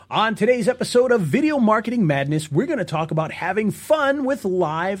On today's episode of Video Marketing Madness, we're going to talk about having fun with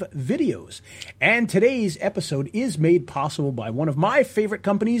live videos. And today's episode is made possible by one of my favorite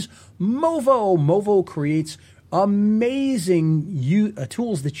companies, Movo. Movo creates amazing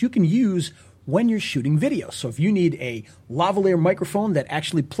tools that you can use when you're shooting videos. So if you need a lavalier microphone that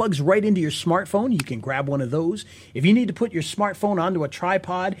actually plugs right into your smartphone, you can grab one of those. If you need to put your smartphone onto a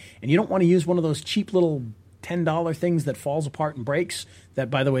tripod and you don't want to use one of those cheap little $10 things that falls apart and breaks, that,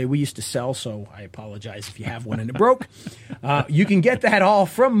 by the way, we used to sell, so I apologize if you have one and it broke. You can get that all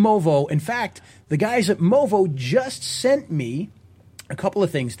from Movo. In fact, the guys at Movo just sent me a couple of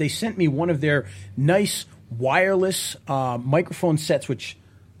things. They sent me one of their nice wireless microphone sets, which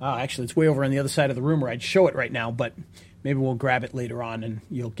actually it's way over on the other side of the room where I'd show it right now, but maybe we'll grab it later on and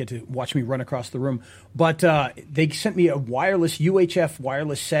you'll get to watch me run across the room. But they sent me a wireless UHF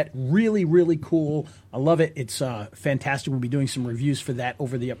wireless set. Really, really cool. I love it. It's fantastic. We'll be doing some reviews for that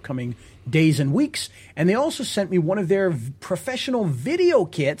over the upcoming days and weeks. And they also sent me one of their professional video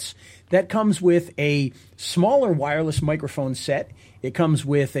kits that comes with a smaller wireless microphone set. It comes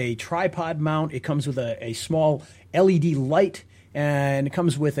with a tripod mount. It comes with a small LED light. And it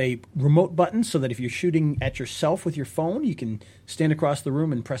comes with a remote button so that if you're shooting at yourself with your phone, you can stand across the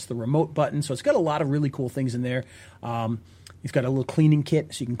room and press the remote button. So it's got a lot of really cool things in there. It's got a little cleaning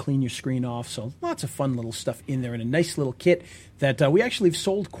kit so you can clean your screen off. So lots of fun little stuff in there and a nice little kit that we actually have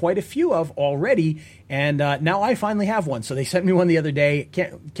sold quite a few of already. And now I finally have one. So they sent me one the other day.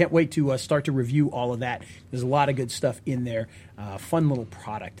 Can't wait to start to review all of that. There's a lot of good stuff in there. Fun little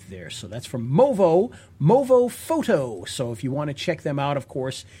product there. So that's from Movo, Movo Photo. So if you want to check them out, of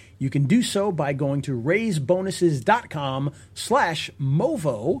course, you can do so by going to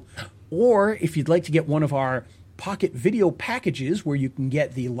raisebonuses.com/Movo. Or if you'd like to get one of our Pocket Video packages where you can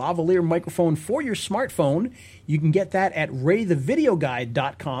get the lavalier microphone for your smartphone, you can get that at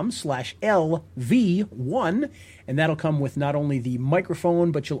raythevideoguide.com/LV1. And that'll come with not only the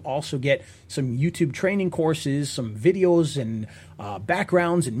microphone, but you'll also get some YouTube training courses, some videos and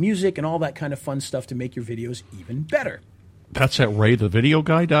backgrounds and music and all that kind of fun stuff to make your videos even better. That's at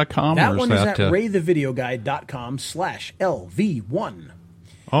raythevideoguide.com? That one is at raythevideoguide.com/LV1.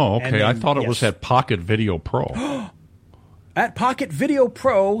 Oh, okay. Then, I thought it was at Pocket Video Pro. At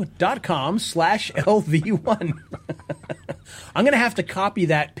pocketvideopro.com/LV1. I'm going to have to copy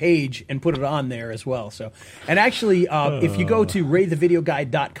that page and put it on there as well. So, and actually, if you go to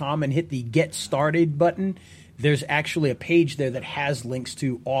raythevideoguide.com and hit the Get Started button, there's actually a page there that has links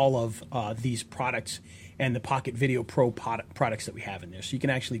to all of these products and the Pocket Video Pro products that we have in there. So you can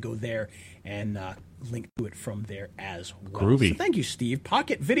actually go there and link to it from there as well. Groovy. So thank you, Steve.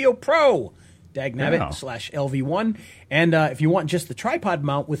 Pocket Video Pro. Dagnabbit/LV1. And if you want just the tripod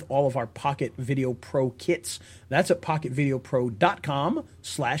mount with all of our Pocket Video Pro kits, that's at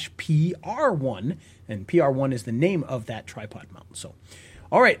pocketvideopro.com/PR1. And PR1 is the name of that tripod mount. So,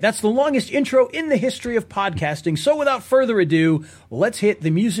 all right, that's the longest intro in the history of podcasting. So without further ado, let's hit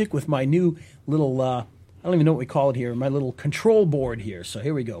the music with my new little, I don't even know what we call it here, my little control board here. So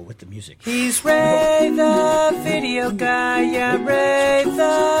here we go with the music. He's Ray the Video Guy, yeah, Ray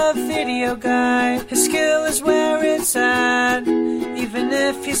the Video Guy. His skill is where it's at, even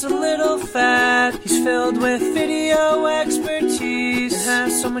if he's a little fat. He's filled with video expertise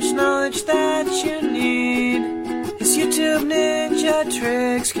and has so much knowledge that you need. His YouTube ninja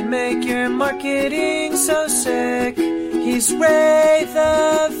tricks can make your marketing so sick. He's Ray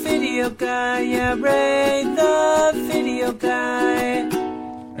the Video Guy, yeah, Ray the Video Guy.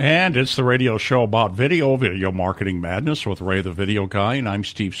 And it's the radio show about video marketing madness with Ray the Video Guy, and I'm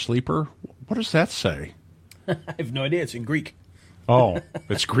Steve Sleeper. What does that say? I have no idea. It's in Greek. Oh,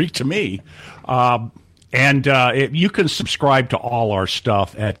 it's Greek to me. You can subscribe to all our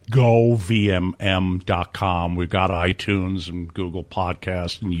stuff at govmm.com. We've got iTunes and Google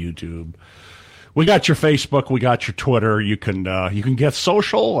Podcasts and YouTube. We got your Facebook, we got your Twitter. You can get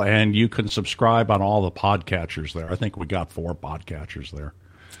social, and you can subscribe on all the podcatchers there. I think we got 4 podcatchers there.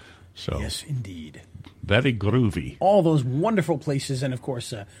 So yes, indeed. Very groovy. All those wonderful places, and of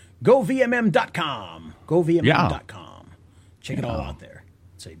course, govmm.com. govmm.com. Check it all out there.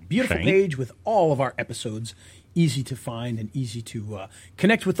 It's a beautiful page with all of our episodes, easy to find and easy to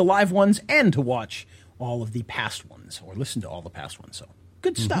connect with the live ones and to watch all of the past ones or listen to all the past ones. So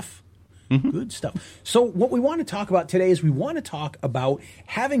good stuff. Mm-hmm. Good stuff. So what we want to talk about today is we want to talk about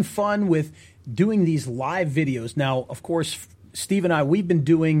having fun with doing these live videos. Now, of course, Steve and I, we've been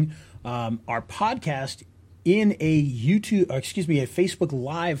doing our podcast in a Facebook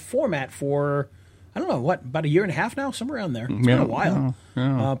Live format for I don't know, about a year and a half now, somewhere around there. It's been a while,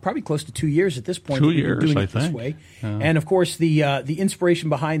 probably close to 2 years at this point. 2 years, doing I it this think. way. And of course, the inspiration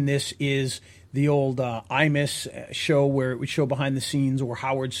behind this is the old Imus show where it would show behind the scenes, or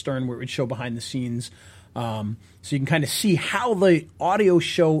Howard Stern where it would show behind the scenes. So you can kind of see how the audio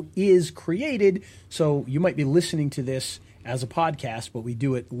show is created. So you might be listening to this as a podcast, but we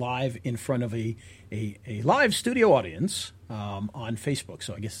do it live in front of a live studio audience on Facebook.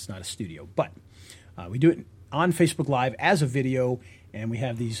 So I guess it's not a studio, but we do it on Facebook Live as a video, and we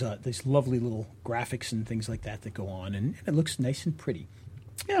have these lovely little graphics and things like that go on, and it looks nice and pretty.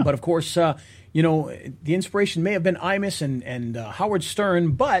 Yeah. But of course, the inspiration may have been Imus and Howard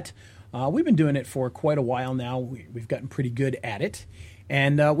Stern, but we've been doing it for quite a while now. We've gotten pretty good at it,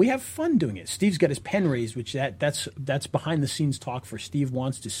 and we have fun doing it. Steve's got his pen raised, which that's behind the scenes talk for Steve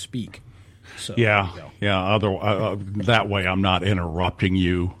Wants to Speak. So yeah. That way, I'm not interrupting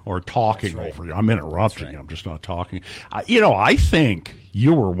you or talking over you. I'm interrupting you. I'm just not talking. I think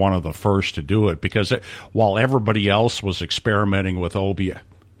you were one of the first to do it, because while everybody else was experimenting with OBS,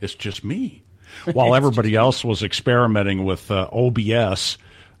 it's just me. While everybody else was experimenting with OBS,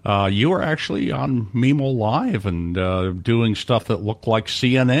 you were actually on Mimo Live and doing stuff that looked like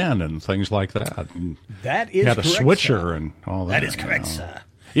CNN and things like that. And that is had a correct, switcher sir. And all that. That is correct, sir.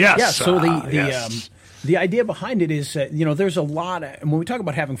 Yes. Yeah. So yes. The idea behind it is, there's a lot of, and when we talk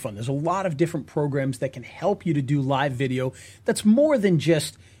about having fun, there's a lot of different programs that can help you to do live video. That's more than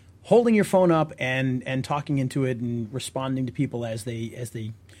just holding your phone up and talking into it and responding to people as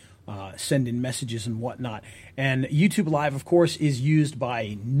they send in messages and whatnot. And YouTube Live, of course, is used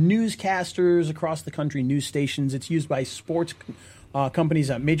by newscasters across the country, news stations. It's used by sports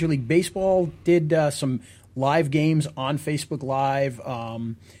companies. Major League Baseball did some live games on Facebook Live.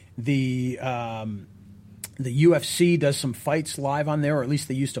 The UFC does some fights live on there, or at least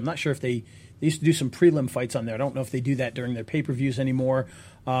they used to. I'm not sure if they used to do some prelim fights on there. I don't know if they do that during their pay-per-views anymore.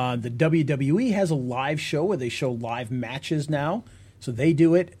 The WWE has a live show where they show live matches now. So they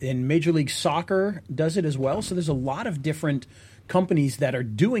do it, and Major League Soccer does it as well. So there's a lot of different companies that are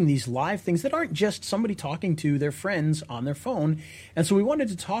doing these live things that aren't just somebody talking to their friends on their phone. And so we wanted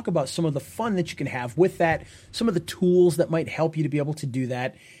to talk about some of the fun that you can have with that, some of the tools that might help you to be able to do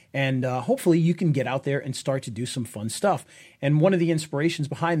that. And hopefully you can get out there and start to do some fun stuff. And one of the inspirations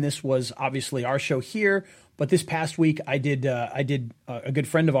behind this was obviously our show here. But this past week, I did a good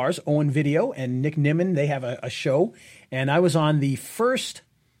friend of ours, Owen Video, and Nick Nimmin. They have a show, and I was on the first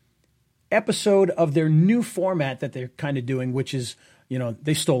episode of their new format that they're kind of doing, which is,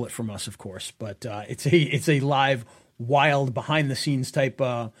 they stole it from us, of course, but it's a live, wild, behind the scenes type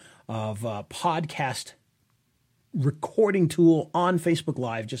of podcast recording tool on Facebook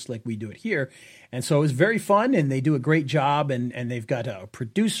Live, just like we do it here. And so it was very fun, and they do a great job, and they've got a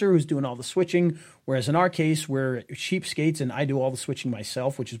producer who's doing all the switching, whereas in our case, we're cheapskates, and I do all the switching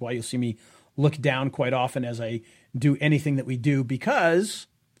myself, which is why you'll see me look down quite often as I do anything that we do, because,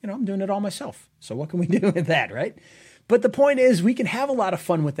 I'm doing it all myself. So what can we do with that, right? But the point is, we can have a lot of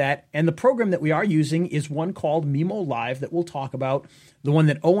fun with that, and the program that we are using is one called Mimo Live that we'll talk about. The one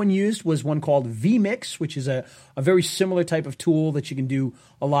that Owen used was one called vMix, which is a very similar type of tool that you can do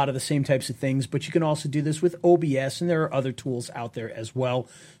a lot of the same types of things, but you can also do this with OBS, and there are other tools out there as well.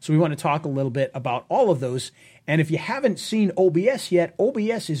 So we want to talk a little bit about all of those. And if you haven't seen OBS yet,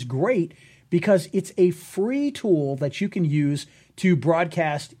 OBS is great because it's a free tool that you can use to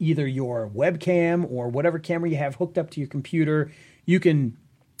broadcast either your webcam or whatever camera you have hooked up to your computer. You can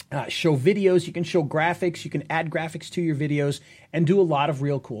show videos, you can show graphics, you can add graphics to your videos, and do a lot of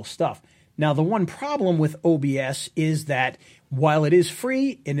real cool stuff. Now, the one problem with OBS is that while it is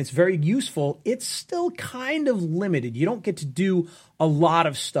free and it's very useful, it's still kind of limited. You don't get to do a lot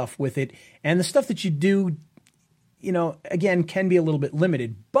of stuff with it, and the stuff that you do, again, can be a little bit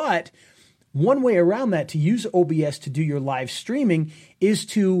limited. But one way around that to use OBS to do your live streaming is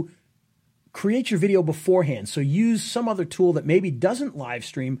to create your video beforehand. So use some other tool that maybe doesn't live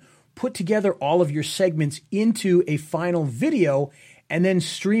stream, put together all of your segments into a final video, and then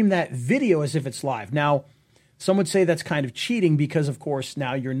stream that video as if it's live. Now, some would say that's kind of cheating because, of course,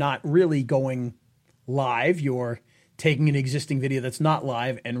 now you're not really going live. You're taking an existing video that's not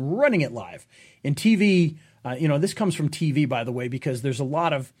live and running it live. In TV, this comes from TV, by the way, because there's a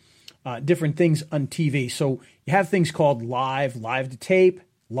lot of different things on TV. So you have things called live to tape,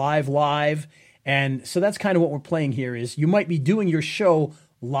 live, and so that's kind of what we're playing here is you might be doing your show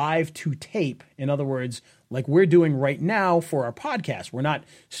live to tape. In other words, like we're doing right now for our podcast. We're not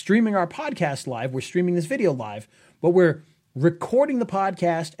streaming our podcast live. We're streaming this video live, but we're recording the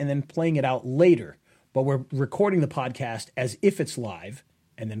podcast and then playing it out later. But we're recording the podcast as if it's live,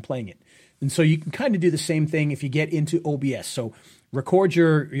 and then playing it. And so you can kind of do the same thing if you get into OBS. So record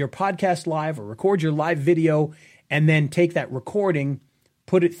your podcast live or record your live video and then take that recording,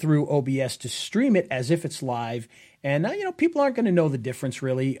 put it through OBS to stream it as if it's live. And, people aren't going to know the difference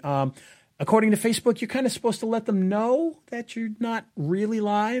really. According to Facebook, you're kind of supposed to let them know that you're not really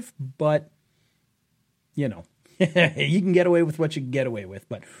live, but, you can get away with what you can get away with.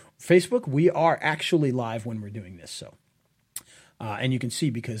 But Facebook, we are actually live when we're doing this. So, and you can see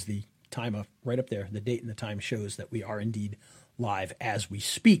because the time of right up there, the date and the time shows that we are indeed live as we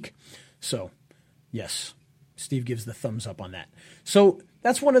speak. So, yes, Steve gives the thumbs up on that. So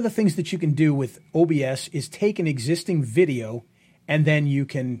that's one of the things that you can do with OBS is take an existing video and then you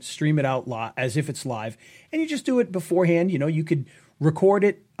can stream it out as if it's live. And you just do it beforehand. You could record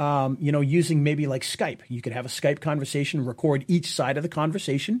it, using maybe like Skype. You could have a Skype conversation, record each side of the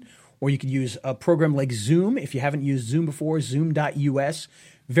conversation, or you could use a program like Zoom. If you haven't used Zoom before, zoom.us.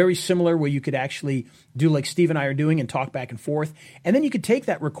 Very similar where you could actually do like Steve and I are doing and talk back and forth. And then you could take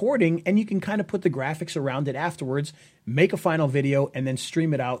that recording and you can kind of put the graphics around it afterwards, make a final video, and then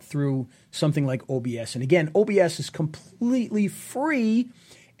stream it out through something like OBS. And again, OBS is completely free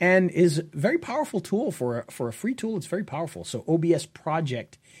and is a very powerful tool for a free tool. It's very powerful. So OBS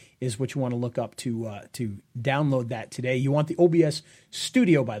Project is what you want to look up to download that today. You want the OBS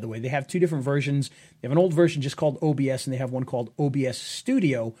Studio, by the way. They have two different versions. They have an old version just called OBS, and they have one called OBS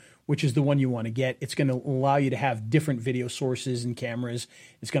Studio, which is the one you want to get. It's going to allow you to have different video sources and cameras.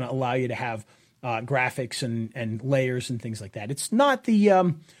 It's going to allow you to have graphics and layers and things like that. It's not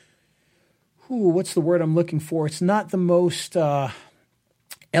the, what's the word I'm looking for? It's not the most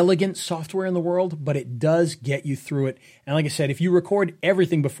elegant software in the world, but it does get you through it. And like I said, if you record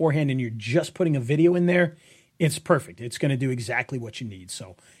everything beforehand and you're just putting a video in there, it's perfect. It's going to do exactly what you need.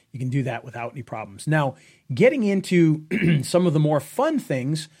 So you can do that without any problems. Now, getting into some of the more fun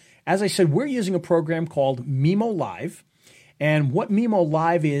things, as I said, we're using a program called Mimo Live. And what Mimo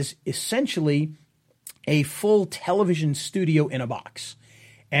Live is essentially a full television studio in a box.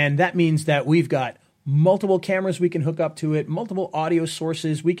 And that means that we've got multiple cameras we can hook up to it, multiple audio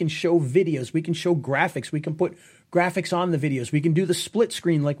sources. We can show videos. We can show graphics. We can put graphics on the videos. We can do the split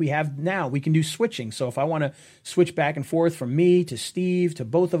screen like we have now. We can do switching. So if I want to switch back and forth from me to Steve to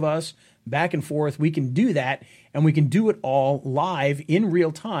both of us, back and forth, we can do that. And we can do it all live in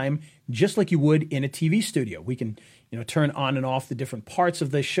real time, just like you would in a TV studio. We can, turn on and off the different parts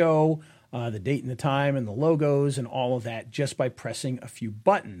of the show, the date and the time and the logos and all of that just by pressing a few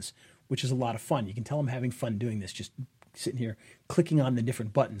buttons, which is a lot of fun. You can tell I'm having fun doing this, just sitting here clicking on the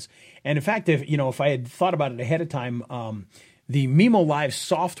different buttons. And in fact, if I had thought about it ahead of time, the Mimo Live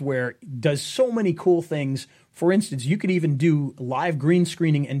software does so many cool things. For instance, you could even do live green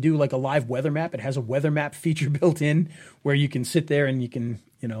screening and do like a live weather map. It has a weather map feature built in where you can sit there and you can,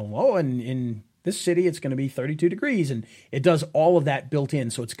 and in this city, it's going to be 32 degrees. And it does all of that built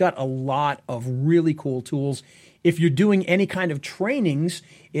in. So it's got a lot of really cool tools. If you're doing any kind of trainings,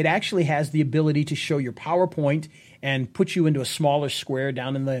 it actually has the ability to show your PowerPoint and put you into a smaller square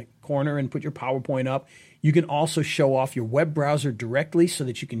down in the corner and put your PowerPoint up. You can also show off your web browser directly so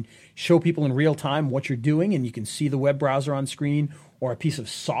that you can show people in real time what you're doing and you can see the web browser on screen or a piece of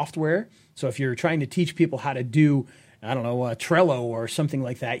software. So if you're trying to teach people how to do, Trello or something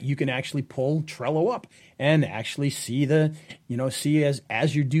like that, you can actually pull Trello up and actually see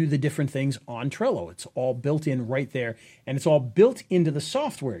as you do the different things on Trello. It's all built in right there, and it's all built into the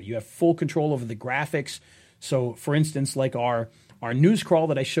software. You have full control over the graphics. So, for instance, like our news crawl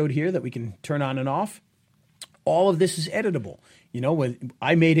that I showed here that we can turn on and off, all of this is editable.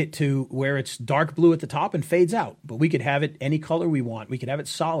 I made it to where it's dark blue at the top and fades out, but we could have it any color we want. We could have it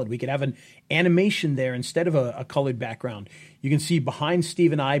solid. We could have an animation there instead of a colored background. You can see behind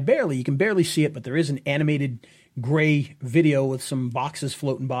Steve and I, you can barely see it, but there is an animated gray video with some boxes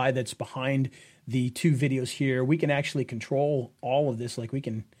floating by that's behind the two videos here. We can actually control all of this. Like we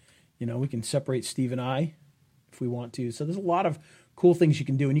can separate Steve and I if we want to. So there's a lot of cool things you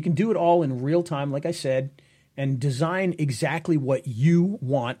can do, and you can do it all in real time, like I said, and design exactly what you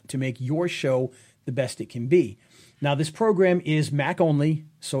want to make your show the best it can be. Now, this program is Mac only,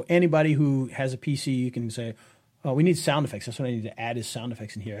 so anybody who has a PC, you can say, oh, we need sound effects. That's what I need to add is sound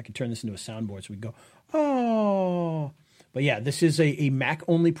effects in here. I can turn this into a soundboard so we can go, oh. But yeah, this is a Mac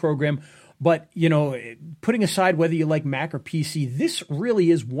only program. But, putting aside whether you like Mac or PC, this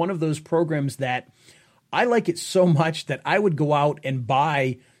really is one of those programs that I like it so much that I would go out and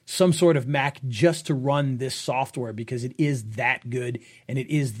buy some sort of Mac just to run this software because it is that good and it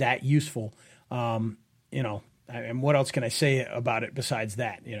is that useful. And what else can I say about it besides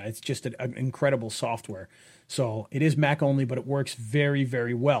that? It's just an incredible software. So it is Mac only, but it works very,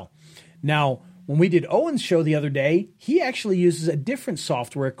 very well. Now, when we did Owen's show the other day, he actually uses a different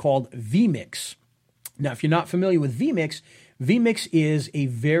software called vMix. Now, if you're not familiar with vMix, vMix is a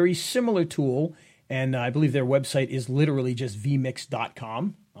very similar tool, and I believe their website is literally just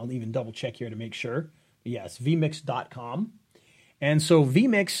vmix.com. I'll even double check here to make sure. Yes, vmix.com. And so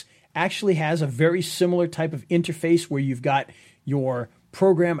vMix actually has a very similar type of interface where you've got your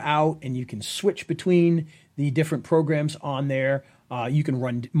program out and you can switch between the different programs on there. You can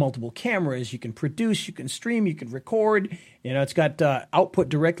run multiple cameras, you can produce, you can stream, you can record. It's got output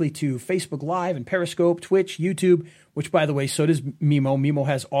directly to Facebook Live and Periscope, Twitch, YouTube, which, by the way, so does Mimo. Mimo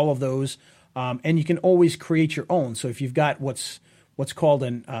has all of those. And you can always create your own. So if you've got what's called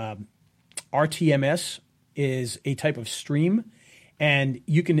an RTMS, is a type of stream, and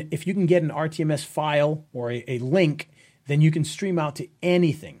if you can get an RTMS file or a link, then you can stream out to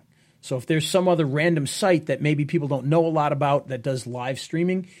anything. So if there's some other random site that maybe people don't know a lot about that does live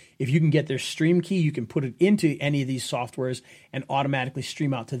streaming, if you can get their stream key, you can put it into any of these softwares and automatically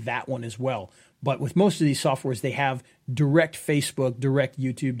stream out to that one as well. But with most of these softwares, they have direct Facebook, direct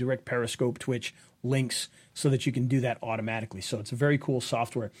YouTube, direct Periscope, Twitch links so that you can do that automatically. So it's a very cool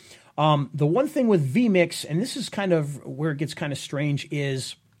software. The one thing with vMix, and this is kind of where it gets kind of strange,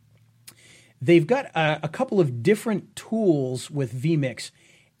 is they've got a couple of different tools with vMix.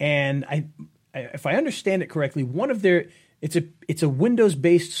 And if I understand it correctly, it's a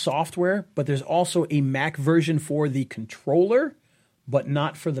Windows-based software, but there's also a Mac version for the controller, but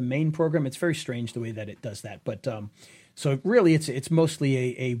not for the main program. It's very strange the way that it does that. But so really, it's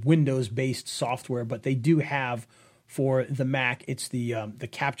mostly a Windows-based software, but they do have for the Mac, it's the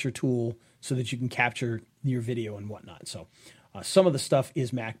capture tool so that you can capture your video and whatnot. So some of the stuff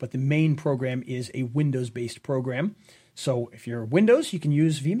is Mac, but the main program is a Windows-based program. So if you're Windows, you can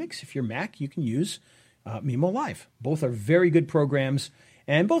use vMix. If you're Mac, you can use Mimo Live. Both are very good programs,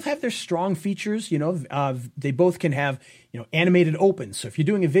 and both have their strong features. They both can have animated open. So if you're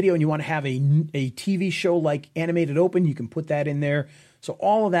doing a video and you want to have a TV show like animated open, you can put that in there. So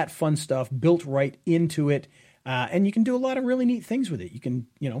all of that fun stuff built right into it, and you can do a lot of really neat things with it. You can,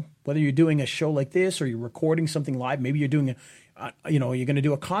 whether you're doing a show like this or you're recording something live, maybe you're doing you're going to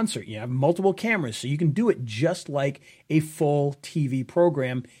do a concert. You have multiple cameras, so you can do it just like a full TV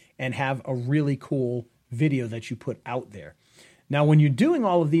program and have a really cool video that you put out there. Now, when you're doing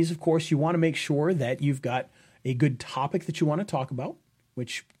all of these, of course, you want to make sure that you've got a good topic that you want to talk about,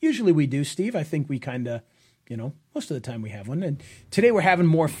 which usually we do, Steve. I think we kind of, most of the time we have one. And today we're having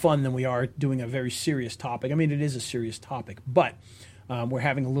more fun than we are doing a very serious topic. I mean, it is a serious topic, but we're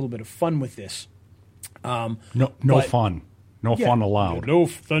having a little bit of fun with this. No fun. No fun allowed. No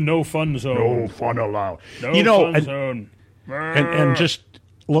fun zone. No fun allowed. No fun zone. And just,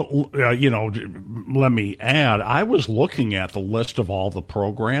 let me add, I was looking at the list of all the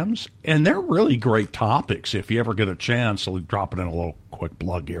programs, and they're really great topics. If you ever get a chance, I'll drop it in a little quick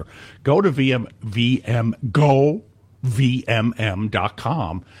plug here. Go to VMM.com,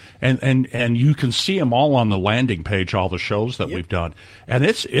 and you can see them all on the landing page, all the shows that we've done. And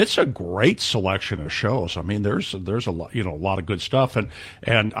it's a great selection of shows. I mean, there's a lot, a lot of good stuff. And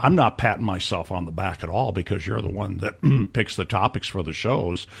I'm not patting myself on the back at all, because you're the one that picks the topics for the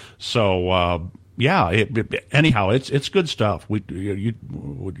shows. So, anyhow, it's good stuff. You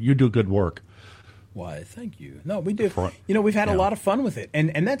do good work. Why, thank you. No, we do. We've had a lot of fun with it.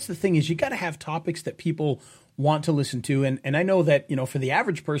 And that's the thing, is you got to have topics that people want to listen to. And I know that, for the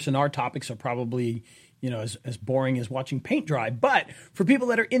average person, our topics are probably, as boring as watching paint dry. But for people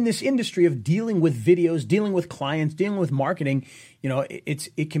that are in this industry of dealing with videos, dealing with clients, dealing with marketing,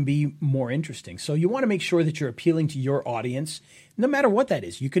 it can be more interesting. So you want to make sure that you're appealing to your audience, no matter what that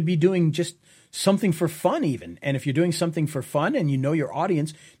is. You could be doing just something for fun even. And if you're doing something for fun and you know your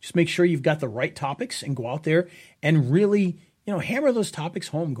audience, just make sure you've got the right topics and go out there and really, hammer those topics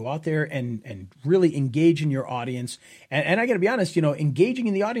home. Go out there and really engage in your audience. And I got to be honest, engaging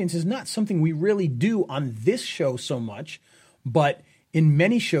in the audience is not something we really do on this show so much, but in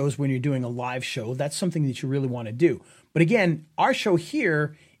many shows when you're doing a live show, that's something that you really want to do. But again, our show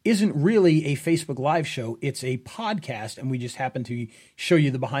here isn't really a Facebook Live show. It's a podcast, and we just happen to show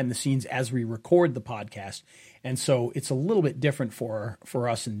you the behind the scenes as we record the podcast. And so it's a little bit different for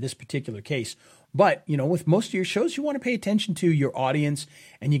us in this particular case. But, with most of your shows, you want to pay attention to your audience,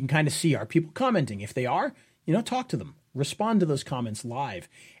 and you can kind of see, are people commenting? If they are, talk to them. Respond to those comments live.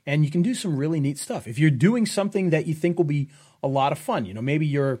 And you can do some really neat stuff. If you're doing something that you think will be a lot of fun, maybe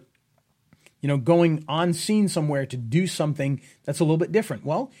you're going on scene somewhere to do something that's a little bit different.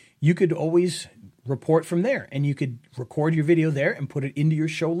 Well, you could always report from there, and you could record your video there and put it into your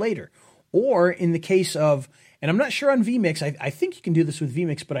show later. Or in the case of, and I'm not sure on vMix, I think you can do this with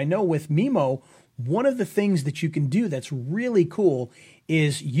vMix, but I know with Mimo, one of the things that you can do that's really cool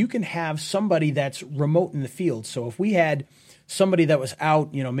is you can have somebody that's remote in the field. So if we had somebody that was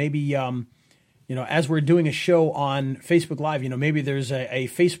out, maybe, as we're doing a show on Facebook Live, maybe there's a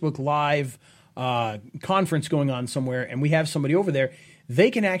Facebook Live conference going on somewhere, and we have somebody over there,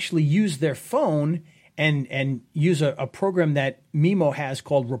 they can actually use their phone and use a program that Mimo has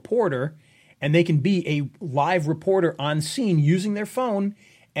called Reporter, and they can be a live reporter on scene using their phone,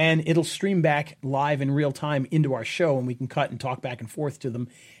 and it'll stream back live in real time into our show, and we can cut and talk back and forth to them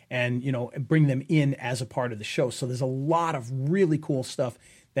and, bring them in as a part of the show. So there's a lot of really cool stuff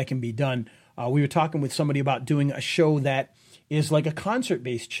that can be done. We were talking with somebody about doing a show that is like a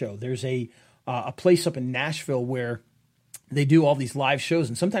concert-based show. There's a place up in Nashville where they do all these live shows,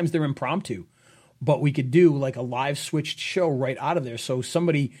 and sometimes they're impromptu, but we could do like a live switched show right out of there. So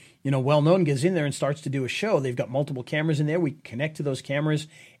somebody, well-known gets in there and starts to do a show. They've got multiple cameras in there. We connect to those cameras,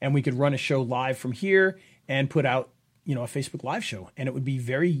 and we could run a show live from here and put out, a Facebook Live show. And it would be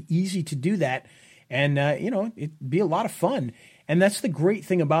very easy to do that. And, it'd be a lot of fun. And that's the great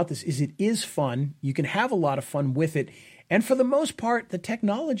thing about this is it is fun. You can have a lot of fun with it. And for the most part, the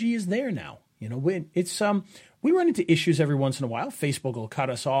technology is there now. We run into issues every once in a while. Facebook will cut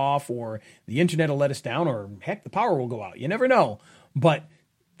us off, or the internet will let us down, or heck, the power will go out. You never know. But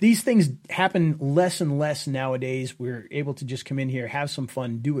these things happen less and less nowadays. We're able to just come in here, have some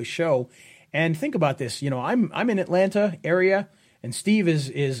fun, do a show. And think about this. I'm in Atlanta area, and Steve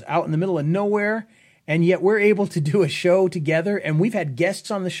is out in the middle of nowhere, and yet we're able to do a show together. And we've had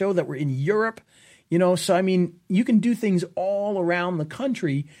guests on the show that were in Europe. So I mean, you can do things all around the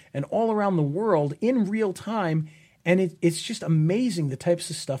country and all around the world in real time, and it's just amazing the types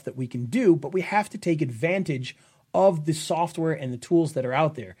of stuff that we can do, but we have to take advantage of the software and the tools that are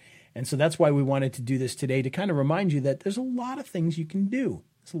out there. And so that's why we wanted to do this today, to kind of remind you that there's a lot of things you can do.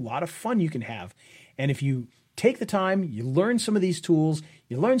 There's a lot of fun you can have. And if you take the time, you learn some of these tools,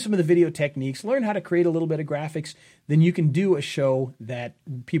 you learn some of the video techniques, learn how to create a little bit of graphics, then you can do a show that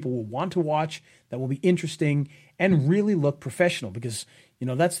people will want to watch, that will be interesting, and really look professional. Because,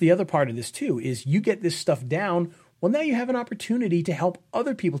 that's the other part of this too, is you get this stuff down, well, now you have an opportunity to help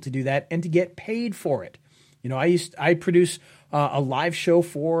other people to do that and to get paid for it. I produce a live show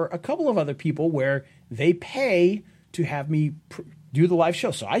for a couple of other people where they pay to have me do the live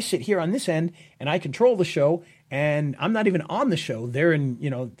show. So I sit here on this end and I control the show, and I'm not even on the show. They're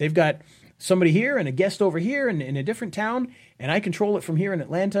in, they've got somebody here and a guest over here in a different town, and I control it from here in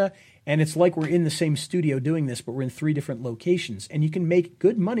Atlanta. And it's like we're in the same studio doing this, but we're in 3 different locations, and you can make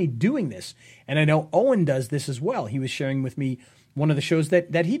good money doing this. And I know Owen does this as well. He was sharing with me one of the shows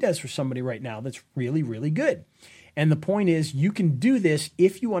that he does for somebody right now that's really, really good. And the point is, you can do this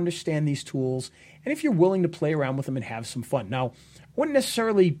if you understand these tools and if you're willing to play around with them and have some fun. Now, I wouldn't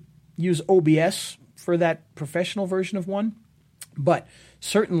necessarily use OBS for that professional version of one, but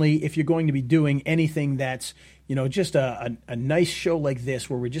certainly if you're going to be doing anything that's, just a nice show like this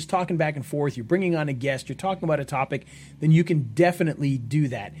where we're just talking back and forth, you're bringing on a guest, you're talking about a topic, then you can definitely do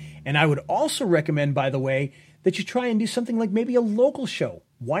that. And I would also recommend, by the way, that you try and do something like maybe a local show.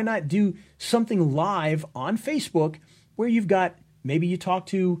 Why not do something live on Facebook where you've got, maybe you talk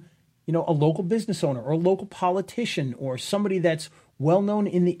to, a local business owner or a local politician or somebody that's well known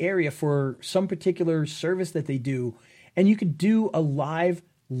in the area for some particular service that they do. And you could do a live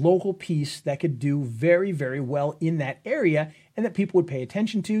local piece that could do very, very well in that area and that people would pay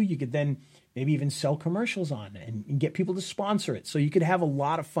attention to. You could then maybe even sell commercials on and get people to sponsor it. So you could have a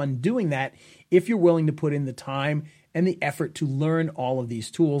lot of fun doing that if you're willing to put in the time and the effort to learn all of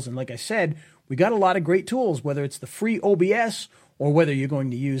these tools. And like I said, we got a lot of great tools, whether it's the free OBS or whether you're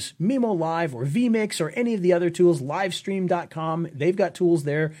going to use Mimo Live or vMix or any of the other tools, livestream.com. They've got tools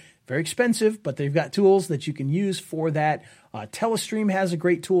there. Very expensive, but they've got tools that you can use for that. Telestream has a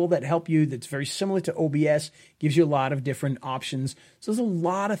great tool that help you that's very similar to OBS, gives you a lot of different options. So there's a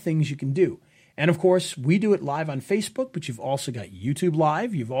lot of things you can do. And of course, we do it live on Facebook, but you've also got YouTube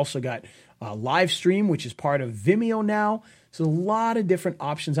Live. You've also got Livestream, which is part of Vimeo now. So a lot of different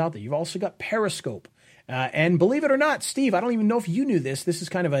options out there. You've also got Periscope. And believe it or not, Steve, I don't even know if you knew this. This is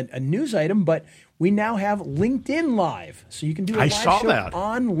kind of a news item, but we now have LinkedIn Live. So you can do a live show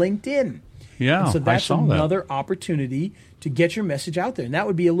on LinkedIn. Yeah, and so that's another that. opportunity to get your message out there. And that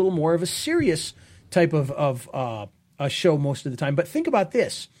would be a little more of a serious type of a show most of the time. But think about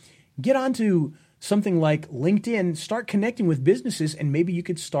this. Get onto something like LinkedIn, start connecting with businesses, and maybe you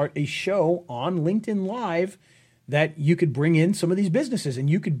could start a show on LinkedIn Live that you could bring in some of these businesses and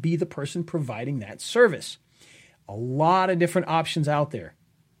you could be the person providing that service. A lot of different options out there.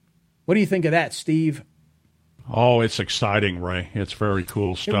 What do you think of that, Steve? Oh, it's exciting, Ray. It's very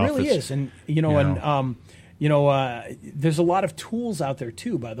cool stuff. It really is. And, there's a lot of tools out there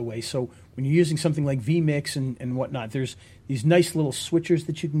too, by the way. So when you're using something like vMix and whatnot, there's these nice little switchers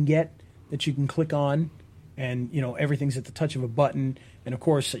that you can get that you can click on, and, everything's at the touch of a button. And of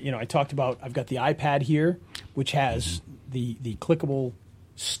course, I talked about, I've got the iPad here, which has the clickable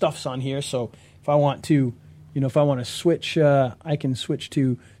stuffs on here. So if I want to, switch, I can switch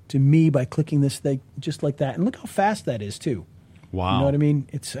to me by clicking this thing just like that. And look how fast that is too. Wow. You know what I mean?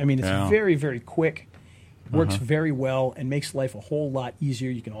 It's very, very quick. Works very well and makes life a whole lot easier.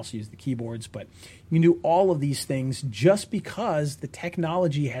 You can also use the keyboards, but you can do all of these things just because the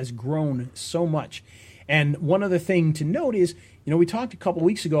technology has grown so much. And one other thing to note is, we talked a couple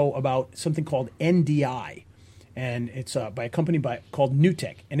weeks ago about something called NDI, and it's by a company called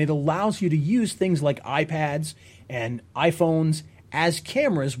NewTek, and it allows you to use things like iPads and iPhones as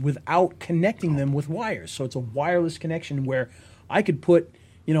cameras without connecting them with wires. So it's a wireless connection where I could put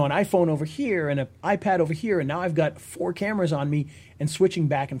an iPhone over here and an iPad over here, and now I've got 4 cameras on me and switching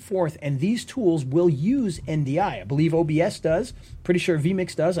back and forth. And these tools will use NDI. I believe OBS does. Pretty sure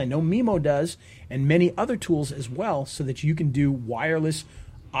vMix does. I know Mimo does, and many other tools as well, so that you can do wireless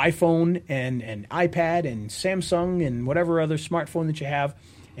iPhone and iPad and Samsung and whatever other smartphone that you have,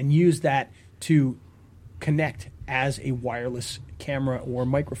 and use that to connect as a wireless camera or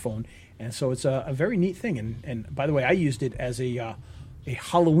microphone. And so it's a very neat thing. And by the way, I used it as a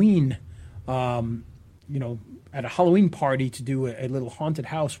Halloween, at a Halloween party to do a little haunted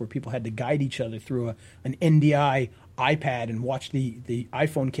house where people had to guide each other through an NDI iPad and watch the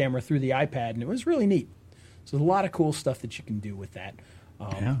iPhone camera through the iPad, and it was really neat. So there's a lot of cool stuff that you can do with that.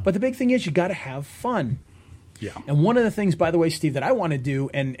 But the big thing is you got to have fun. Yeah. And one of the things, by the way, Steve, that I want to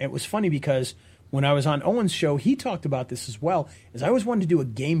do, and it was funny because when I was on Owen's show, he talked about this as well, is I always wanted to do a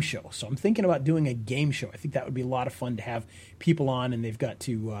game show. So I'm thinking about doing a game show. I think that would be a lot of fun to have people on, and they've got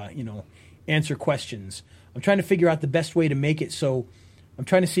to, answer questions. I'm trying to figure out the best way to make it. So I'm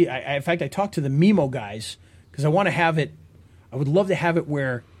trying to see. In fact, I talked to the Mimo guys because I want to have it. I would love to have it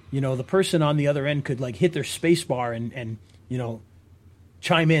where, the person on the other end could hit their space bar and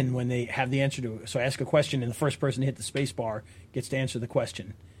chime in when they have the answer to it. So I ask a question, and the first person to hit the space bar gets to answer the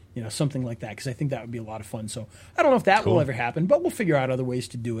question. Something like that, because I think that would be a lot of fun. So I don't know if that will ever happen, but we'll figure out other ways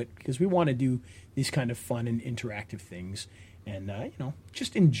to do it, because we want to do these kind of fun and interactive things. And,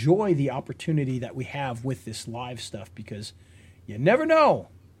 just enjoy the opportunity that we have with this live stuff, because you never know.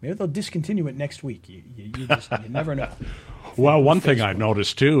 Maybe they'll discontinue it next week. You never know. Well, one thing I've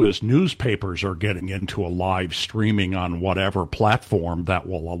noticed, too, is newspapers are getting into a live streaming on whatever platform that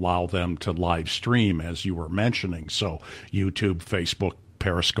will allow them to live stream, as you were mentioning. So YouTube, Facebook,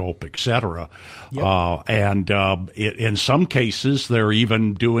 Periscope, etc. Yep. In some cases, they're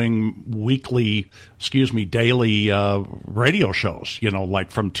even doing daily radio shows, like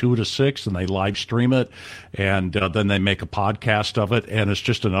from 2 to 6, and they live stream it, and then they make a podcast of it, and it's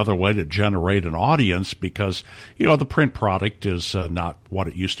just another way to generate an audience, because, the print product is not what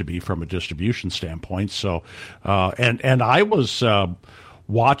it used to be from a distribution standpoint. So, and I was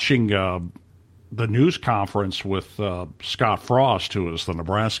watching the news conference with Scott Frost, who is the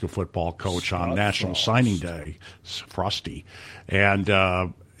Nebraska football coach, on National Signing Day, Frosty. And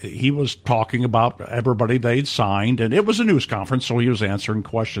he was talking about everybody they'd signed, and it was a news conference, so he was answering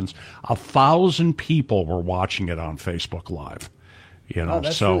questions. 1,000 people were watching it on Facebook Live.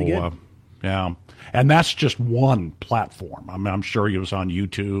 That's really good. Yeah. And that's just one platform. I mean, I'm sure he was on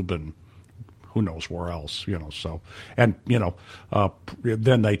YouTube and who knows where else, so, and,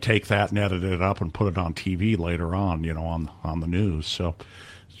 then they take that and edit it up and put it on TV later on, on the news. So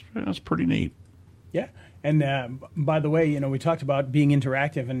that's pretty neat. Yeah. And by the way, we talked about being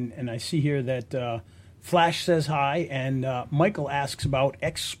interactive, and I see here that Flash says hi, and Michael asks about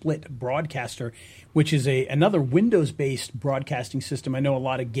XSplit Broadcaster, which is another Windows-based broadcasting system. I know a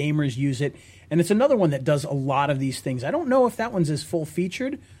lot of gamers use it, and it's another one that does a lot of these things. I don't know if that one's as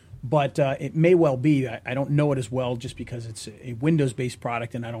full-featured, but it may well be. I don't know it as well, just because it's a Windows-based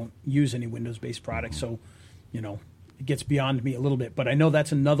product, and I don't use any Windows-based products. So, it gets beyond me a little bit. But I know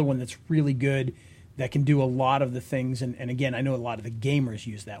that's another one that's really good, that can do a lot of the things. And again, I know a lot of the gamers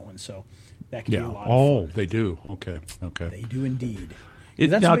use that one, so that can do a lot of fun. Oh, they do. Okay. They do indeed.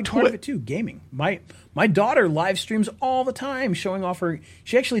 That's a big part of it, too, gaming. My daughter live streams all the time, showing off her.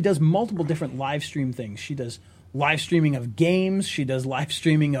 She actually does multiple different live stream things. She does live streaming of games. She does live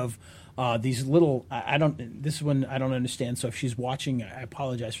streaming of these little. This one I don't understand. So if she's watching, I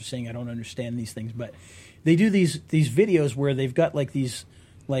apologize for saying I don't understand these things. But they do these videos where they've got like these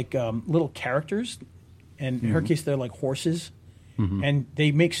little characters, and in her case they're like horses, and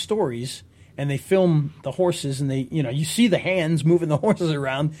they make stories and they film the horses, and you see the hands moving the horses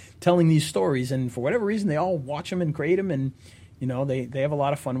around telling these stories, and for whatever reason they all watch them and create them, and they have a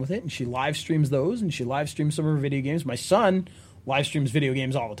lot of fun with it. And she live streams those, and she live streams some of her video games. My son live streams video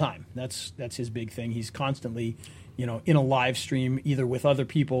games all the time. That's his big thing. He's constantly in a live stream, either with other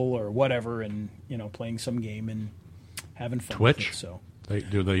people or whatever, and playing some game and having fun Twitch? with it. So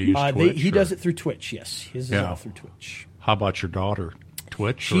Do they use Twitch? he does it through Twitch, yes. His is all through Twitch. How about your daughter?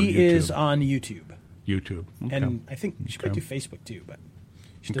 Twitch or She YouTube? is on YouTube. YouTube. Okay. And I think she might do Facebook too, but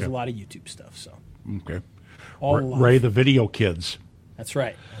she does a lot of YouTube stuff. So Okay. all Ray the Video Kids. That's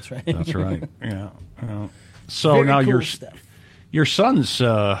right. That's right. That's right. Yeah. So Very now cool stuff. your son's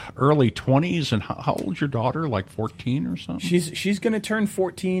early 20s, and how old's your daughter? Like 14 or something? She's going to turn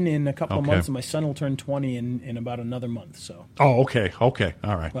 14 in a couple of Okay. months, and my son will turn 20 in about another month. So Oh, okay. Okay.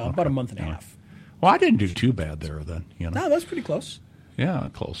 All right. well, Okay. about a month and a half. Well, I didn't do too bad there then. No, that's pretty close. Yeah,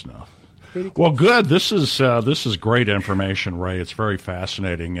 close enough. Pretty close. Well, good. This is great information, Ray. It's very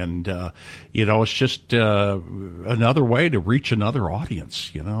fascinating, and it's just another way to reach another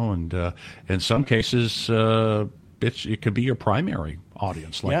audience. And in some cases, it could be your primary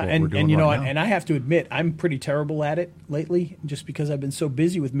audience, like what we're doing and right now. and I have to admit, I'm pretty terrible at it lately, just because I've been so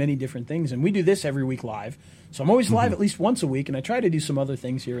busy with many different things. And we do this every week live, so I'm always live at least once a week, and I try to do some other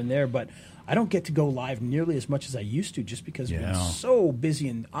things here and there, but I don't get to go live nearly as much as I used to, just because we're so busy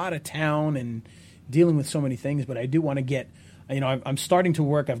and out of town and dealing with so many things. But I do want to get, I'm starting to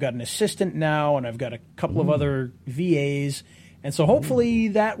work. I've got an assistant now, and I've got a couple of other VAs. And so hopefully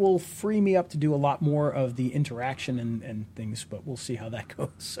that will free me up to do a lot more of the interaction and things, but we'll see how that goes.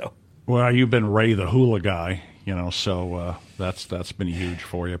 So, Well, you've been Ray the Hula guy, so that's been huge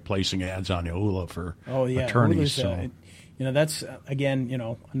for you, placing ads on your Hula for attorneys. Hulu's, that's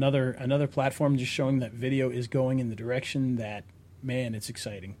again, another platform just showing that video is going in the direction that, man, it's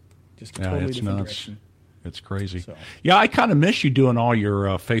exciting. Just a totally it's different nuts. direction. It's crazy. So. Yeah, I kind of miss you doing all your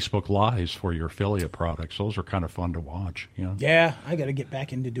Facebook Lives for your affiliate products. Those are kind of fun to watch. Yeah, I got to get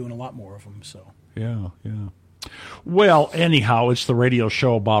back into doing a lot more of them. So. Yeah. Well, anyhow, it's the radio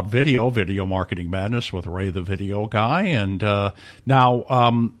show about video Marketing Madness with Ray the Video Guy. And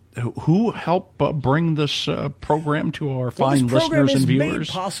now, who helped bring this program to our fine this program listeners and is viewers?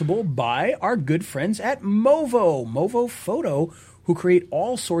 made possible by our good friends at Movo Photo, who create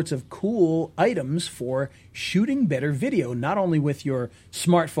all sorts of cool items for shooting better video, not only with your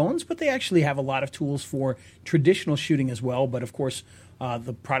smartphones, but they actually have a lot of tools for traditional shooting as well. But of course,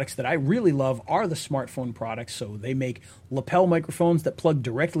 the products that I really love are the smartphone products. So they make lapel microphones that plug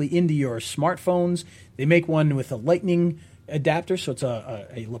directly into your smartphones. They make one with a lightning adapter, so it's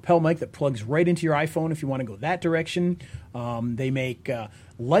a lapel mic that plugs right into your iPhone if you want to go that direction. They make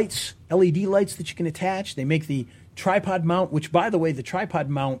lights, LED lights that you can attach. They make the tripod mount, which, by the way, the tripod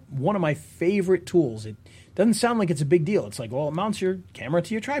mount, one of my favorite tools. It doesn't sound like it's a big deal. It's like, well, it mounts your camera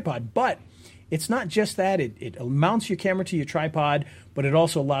to your tripod, but it's not just that. It mounts your camera to your tripod, but it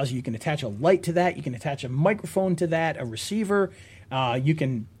also allows you can attach a light to that. You can attach a microphone to that, a receiver. You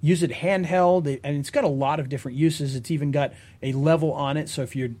can use it handheld, and it's got a lot of different uses. It's even got a level on it, so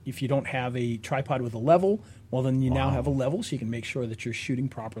if you don't have a tripod with a level, well, then you now have a level, so you can make sure that you're shooting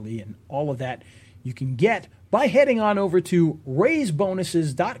properly, and all of that you can get by heading on over to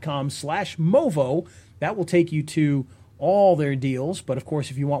raisebonuses.com/Movo. That will take you to all their deals. But of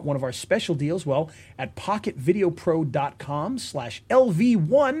course, if you want one of our special deals, well, at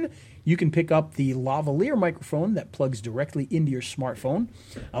pocketvideopro.com/LV1, you can pick up the lavalier microphone that plugs directly into your smartphone.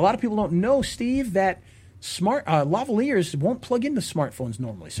 A lot of people don't know, Steve, that lavaliers won't plug into smartphones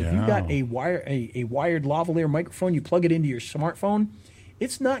normally. So if you've got a wired lavalier microphone, you plug it into your smartphone,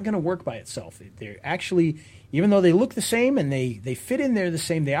 it's not going to work by itself. They're actually, even though they look the same and they fit in there the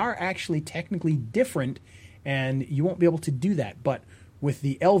same, they are actually technically different, and you won't be able to do that. But with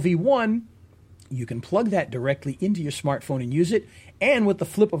the LV1, you can plug that directly into your smartphone and use it. And with the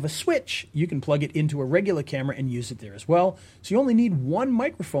flip of a switch, you can plug it into a regular camera and use it there as well. So you only need one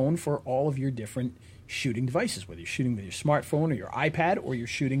microphone for all of your different shooting devices, whether you're shooting with your smartphone or your iPad or you're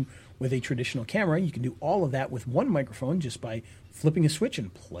shooting with a traditional camera. You can do all of that with one microphone just by flipping a switch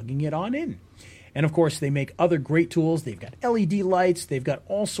and plugging it on in. And of course, they make other great tools. They've got LED lights. They've got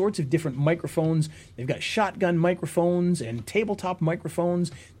all sorts of different microphones. They've got shotgun microphones and tabletop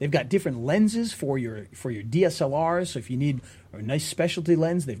microphones. They've got different lenses for your DSLRs. So if you need a nice specialty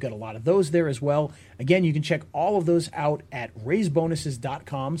lens, they've got a lot of those there as well. Again, you can check all of those out at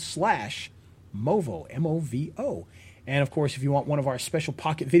raisebonuses.com/Movo, MOVO. And, of course, if you want one of our special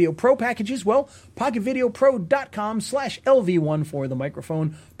Pocket Video Pro packages, well, pocketvideopro.com/LV1 for the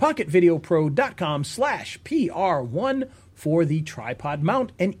microphone, pocketvideopro.com/PR1 for the tripod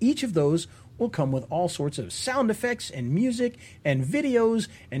mount, and each of those will come with all sorts of sound effects and music and videos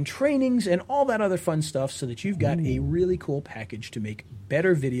and trainings and all that other fun stuff so that you've got a really cool package to make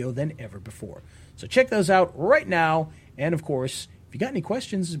better video than ever before. So check those out right now. And, of course, if you got any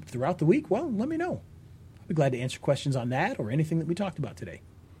questions throughout the week, well, let me know. I'll be glad to answer questions on that or anything that we talked about today.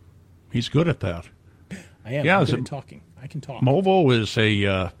 He's good at that. I am. Yeah, I'm good at talking. I can talk. Movo is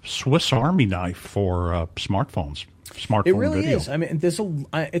a Swiss Army knife for smartphones. Smartphone It really video. is. I mean,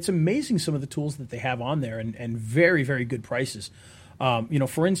 it's amazing some of the tools that they have on there, and very, very good prices.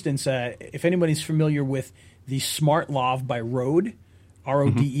 For instance, if anybody's familiar with the Smart Lav by Rode,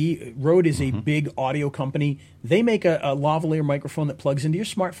 R-O-D-E, Rode is a big audio company. They make a lavalier microphone that plugs into your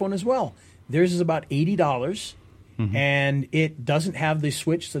smartphone as well. Theirs is about $80, and it doesn't have the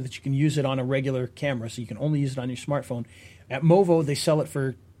switch so that you can use it on a regular camera, so you can only use it on your smartphone. At Movo, they sell it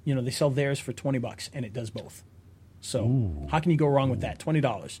for, they sell theirs for $20, and it does both. So how can you go wrong with that?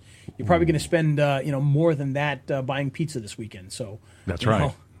 $20. You're probably going to spend more than that buying pizza this weekend. So That's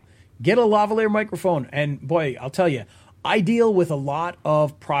right. Get a lavalier microphone, and boy, I'll tell you, I deal with a lot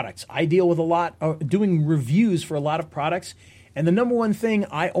of products. I deal with a lot of doing reviews for a lot of products. And the number one thing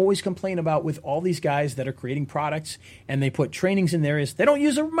I always complain about with all these guys that are creating products and they put trainings in there is they don't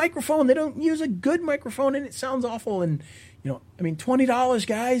use a microphone. They don't use a good microphone, and it sounds awful. And, $20,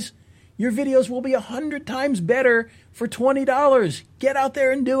 guys. Your videos will be 100 times better for $20. Get out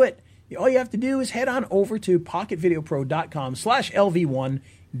there and do it. All you have to do is head on over to pocketvideopro.com/LV1.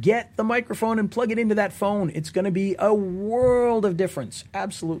 Get the microphone and plug it into that phone. It's going to be a world of difference.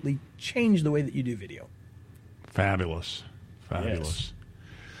 Absolutely change the way that you do video. Fabulous. Yes.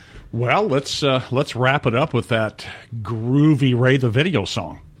 Well, let's wrap it up with that groovy Ray the Video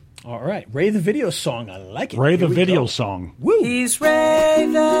song. All right. Ray the Video song. I like it. Ray the Here we Video go. song. Woo! He's Ray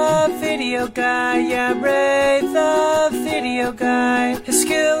the Video Guy, yeah, Ray the Video Guy. His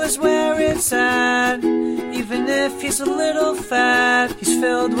skill is where it's at, even if he's a little fat. He's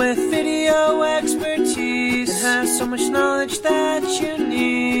filled with video expertise and has so much knowledge that you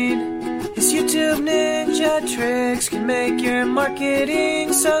need. His YouTube ninja tricks can make your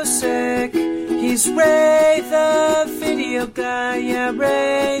marketing so sick. He's Ray the Video Guy, yeah,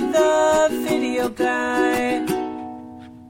 Ray the Video Guy.